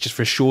 even if it's just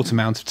for a short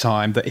amount of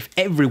time, that if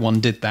everyone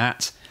did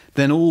that,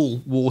 then all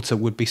water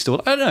would be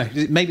stored. I don't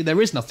know. Maybe there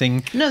is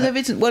nothing. No, there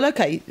isn't. Well,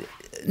 okay.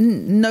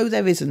 No,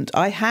 there isn't.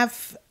 I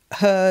have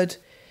heard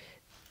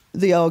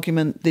the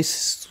argument that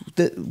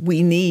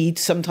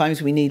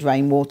sometimes we need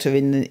rainwater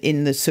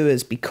in the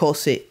sewers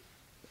because it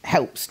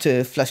helps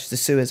to flush the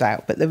sewers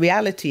out. But the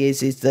reality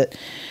is that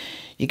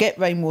you get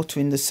rainwater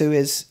in the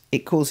sewers,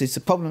 it causes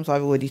the problems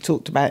I've already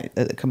talked about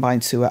at the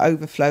combined sewer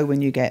overflow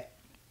when you get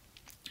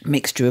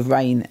mixture of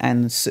rain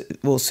and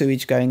raw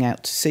sewage going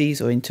out to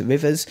seas or into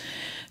rivers.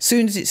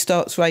 Soon as it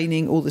starts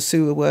raining, all the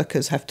sewer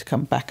workers have to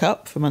come back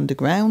up from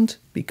underground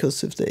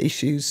because of the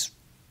issues,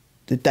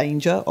 the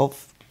danger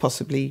of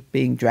possibly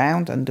being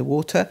drowned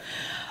underwater.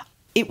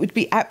 It would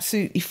be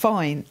absolutely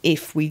fine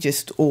if we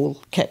just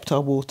all kept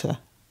our water.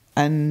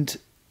 And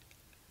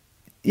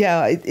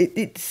yeah,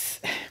 it's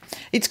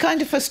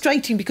kind of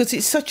frustrating because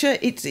it's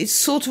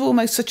sort of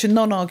almost such a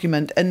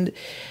non-argument, and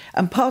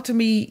part of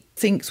me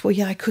thinks, well,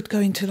 yeah, I could go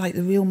into like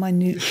the real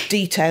minute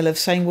detail of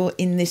saying, well,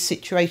 in this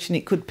situation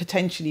it could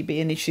potentially be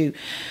an issue.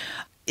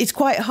 It's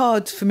quite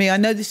hard for me. I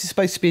know this is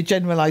supposed to be a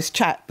generalised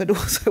chat, but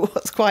also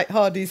what's quite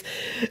hard is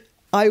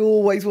I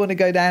always want to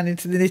go down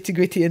into the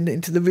nitty-gritty and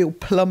into the real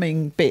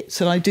plumbing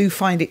bits, and I do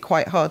find it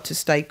quite hard to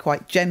stay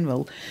quite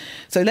general.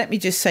 So let me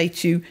just say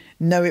to you,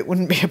 no, it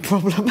wouldn't be a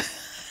problem.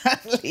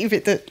 leave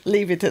it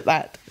at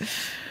that.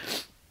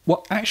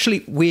 Well,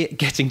 actually, we're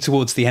getting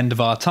towards the end of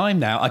our time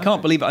now. I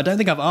can't believe it. I don't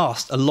think I've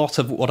asked a lot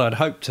of what I'd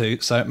hoped to,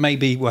 so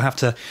maybe we'll have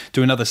to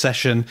do another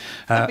session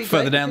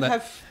further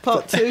down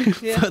part two,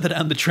 yeah. further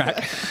down the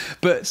track.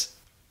 But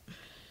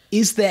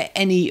is there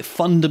any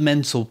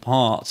fundamental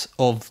part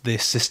of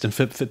this system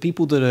for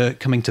people that are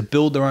coming to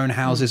build their own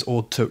houses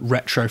or to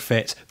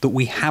retrofit that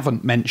we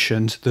haven't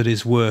mentioned that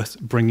is worth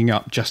bringing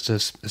up just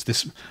as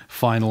this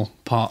final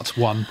part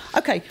one?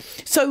 Okay,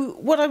 so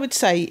what I would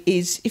say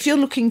is if you're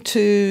looking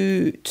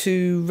to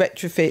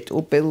retrofit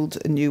or build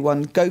a new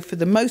one, go for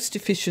the most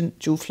efficient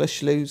dual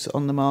flush loos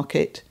on the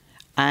market.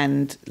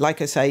 And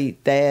like I say,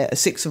 they're a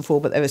 6 and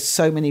 4, but there are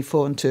so many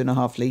 4 and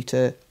 2.5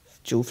 litre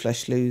dual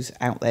flush loos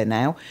out there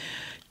now.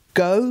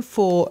 Go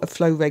for a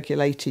flow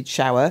regulated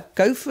shower.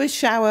 Go for a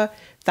shower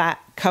that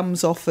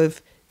comes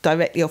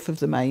directly off of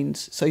the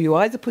mains. So you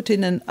either put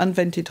in an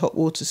unvented hot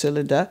water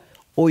cylinder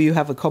or you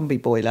have a combi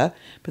boiler.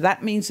 But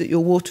that means that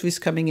your water is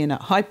coming in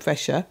at high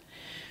pressure.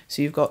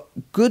 So you've got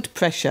good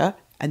pressure,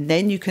 and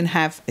then you can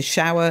have a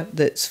shower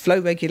that's flow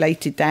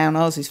regulated down.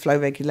 Ours is flow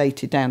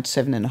regulated down to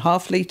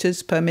 7.5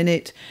 litres per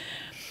minute.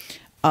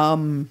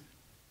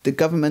 The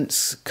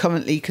government's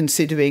currently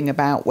considering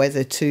about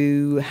whether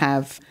to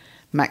have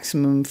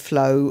maximum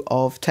flow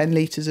of 10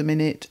 litres a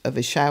minute of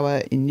a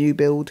shower in new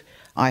build.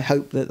 I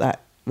hope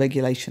that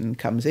regulation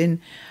comes in.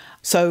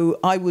 So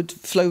I would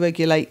flow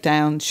regulate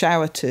down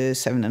shower to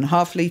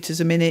 7.5 litres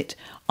a minute.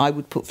 I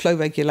would put flow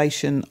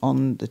regulation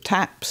on the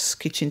taps,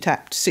 kitchen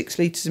tap to 6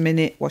 litres a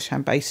minute, wash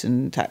hand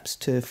basin taps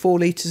to 4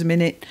 litres a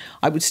minute.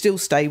 I would still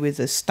stay with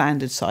a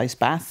standard size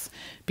bath,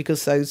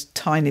 because those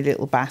tiny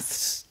little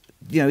baths,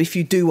 if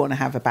you do want to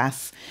have a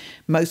bath,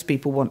 most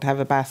people want to have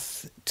a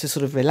bath to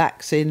sort of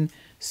relax in.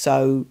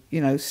 So,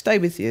 stay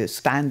with your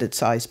standard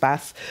size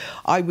bath.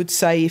 I would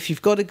say if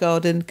you've got a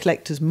garden,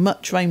 collect as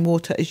much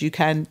rainwater as you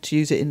can to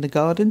use it in the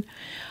garden.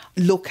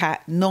 Look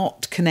at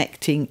not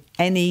connecting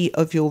any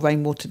of your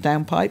rainwater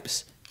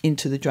downpipes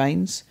into the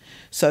drains.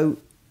 So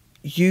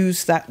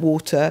use that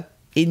water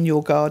in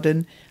your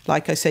garden.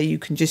 Like I say, you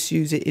can just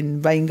use it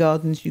in rain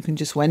gardens. You can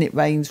just, when it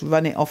rains,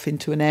 run it off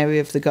into an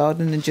area of the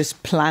garden and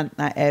just plant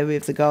that area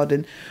of the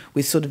garden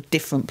with sort of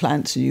different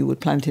plants than you would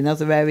plant in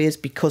other areas,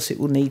 because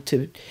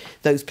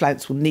those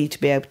plants will need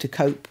to be able to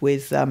cope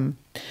with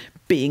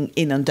being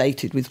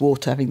inundated with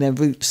water, having their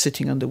roots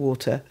sitting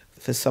underwater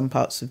for some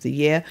parts of the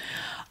year.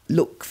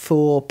 Look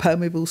for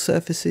permeable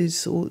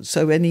surfaces,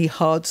 so any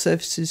hard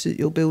surfaces that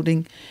you're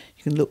building,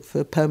 you can look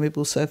for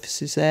permeable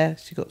surfaces there.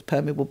 So you've got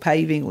permeable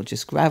paving or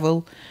just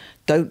gravel.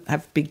 Don't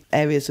have big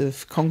areas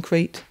of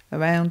concrete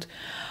around.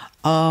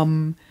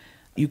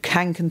 You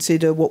can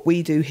consider what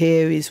we do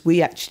here is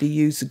we actually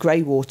use the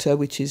grey water,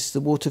 which is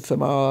the water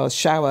from our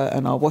shower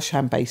and our wash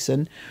hand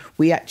basin.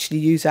 We actually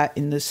use that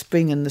in the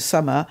spring and the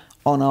summer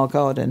on our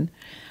garden.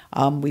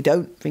 We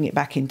don't bring it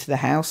back into the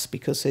house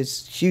because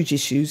there's huge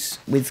issues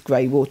with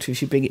grey water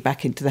if you bring it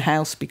back into the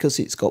house, because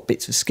it's got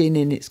bits of skin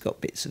in it, it's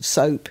got bits of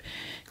soap,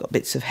 it's got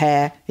bits of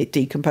hair. It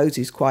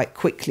decomposes quite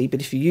quickly, but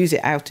if you use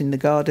it out in the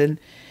garden,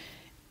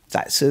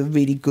 that's a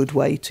really good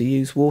way to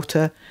use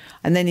water.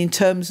 And then in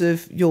terms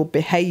of your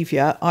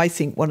behaviour, I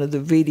think one of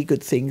the really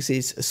good things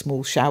is a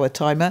small shower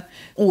timer.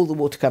 All the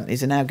water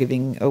companies are now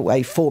giving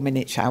away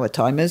 4-minute shower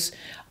timers.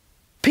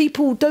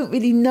 People don't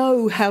really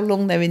know how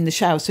long they're in the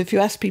shower. So if you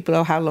ask people,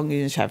 oh, how long are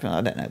you in the shower?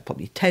 I don't know,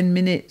 probably 10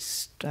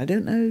 minutes. I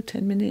don't know,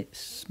 10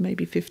 minutes,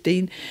 maybe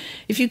 15.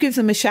 If you give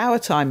them a shower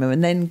timer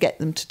and then get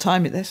them to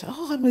time it, they say,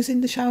 oh, I was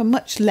in the shower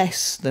much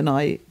less than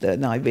I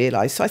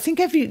realised. So I think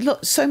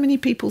so many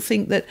people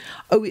think that,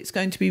 oh, it's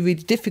going to be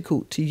really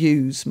difficult to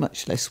use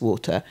much less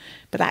water.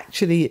 But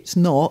actually it's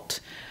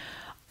not.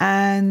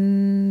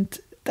 And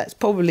that's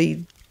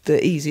probably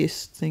the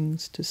easiest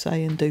things to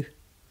say and do.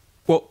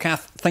 Well,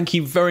 Cath, thank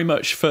you very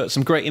much for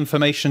some great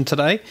information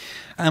today,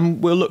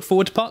 and we'll look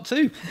forward to part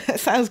 2.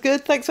 Sounds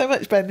good. Thanks so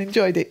much, Ben.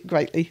 Enjoyed it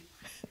greatly.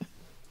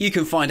 You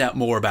can find out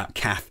more about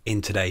Cath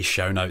in today's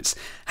show notes,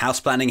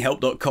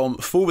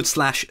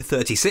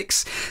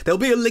 houseplanninghelp.com/36. There'll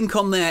be a link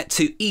on there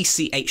to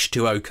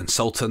ech2o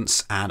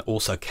Consultants and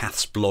also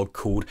Cath's blog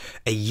called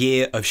A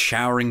Year of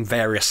Showering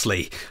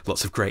Variously.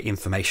 Lots of great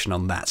information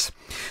on that.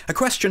 A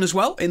question as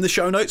well in the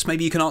show notes,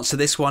 maybe you can answer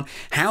this one.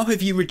 How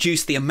have you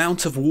reduced the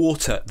amount of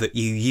water that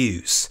you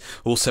use?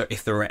 Also,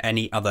 if there are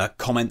any other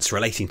comments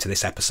relating to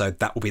this episode,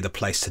 that will be the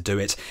place to do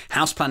it.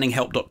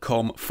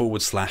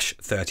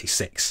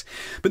 houseplanninghelp.com/36.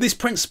 But this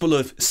principle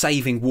of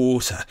saving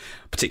water,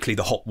 particularly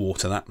the hot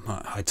water that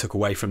I took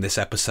away from this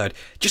episode,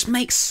 just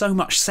makes so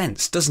much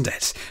sense, doesn't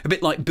it? A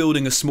bit like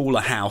building a smaller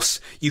house,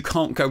 you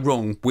can't go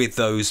wrong with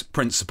those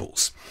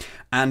principles.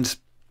 And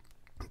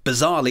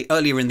bizarrely,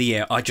 earlier in the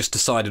year, I just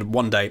decided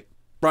one day,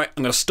 right,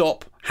 I'm going to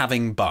stop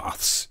having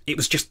baths. It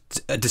was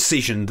just a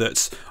decision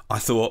that I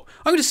thought,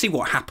 I'm going to see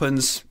what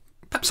happens.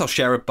 Perhaps I'll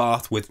share a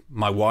bath with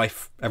my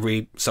wife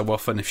every so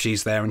often if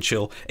she's there and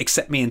she'll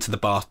accept me into the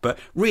bath. But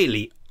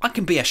really, I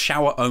can be a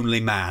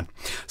shower-only man.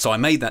 So I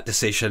made that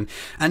decision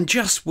and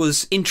just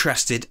was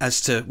interested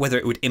as to whether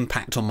it would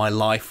impact on my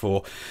life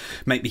or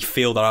make me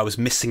feel that I was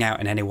missing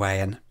out in any way.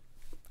 And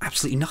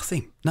absolutely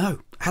nothing. No,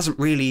 it hasn't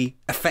really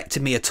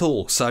affected me at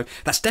all. So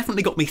that's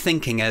definitely got me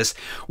thinking as,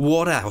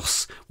 what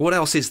else? What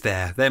else is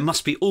there? There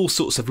must be all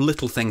sorts of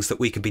little things that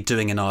we could be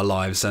doing in our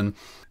lives. And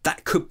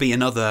that could be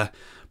another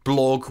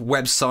blog,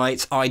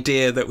 website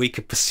idea that we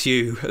could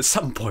pursue at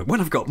some point when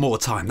I've got more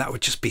time. That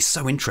would just be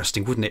so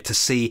interesting, wouldn't it, to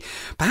see,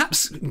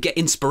 perhaps get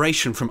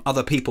inspiration from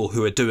other people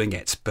who are doing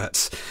it.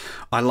 But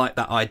I like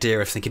that idea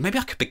of thinking maybe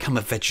I could become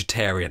a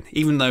vegetarian,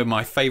 even though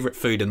my favourite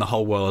food in the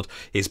whole world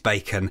is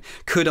bacon.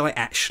 Could I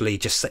actually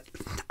just say,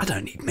 I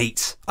don't need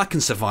meat, I can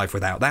survive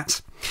without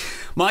that?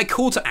 My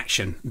call to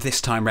action this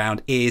time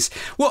round is,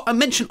 well, I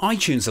mentioned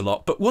iTunes a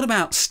lot, but what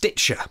about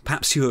Stitcher?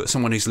 Perhaps you're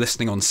someone who's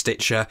listening on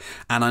Stitcher,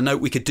 and I know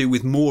we could do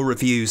with more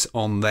reviews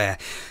on there.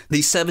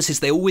 These services,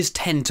 they always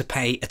tend to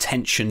pay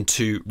attention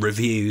to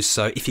reviews,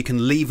 so if you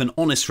can leave an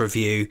honest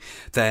review,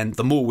 then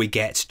the more we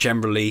get,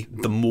 generally,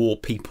 the more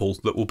people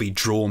that will be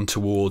drawn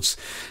towards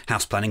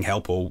House Planning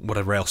Help or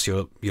whatever else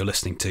you're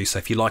listening to. So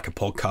if you like a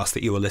podcast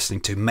that you are listening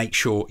to, make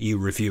sure you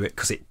review it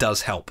because it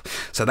does help.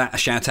 So that a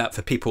shout out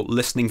for people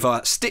listening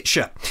via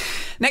Stitcher.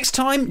 Next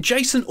time,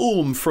 Jason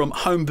Orme from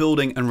Home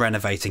Building and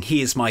Renovating.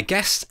 He is my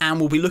guest and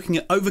we'll be looking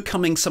at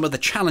overcoming some of the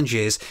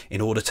challenges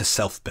in order to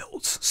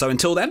self-build. So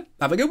until then,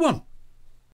 have a good one.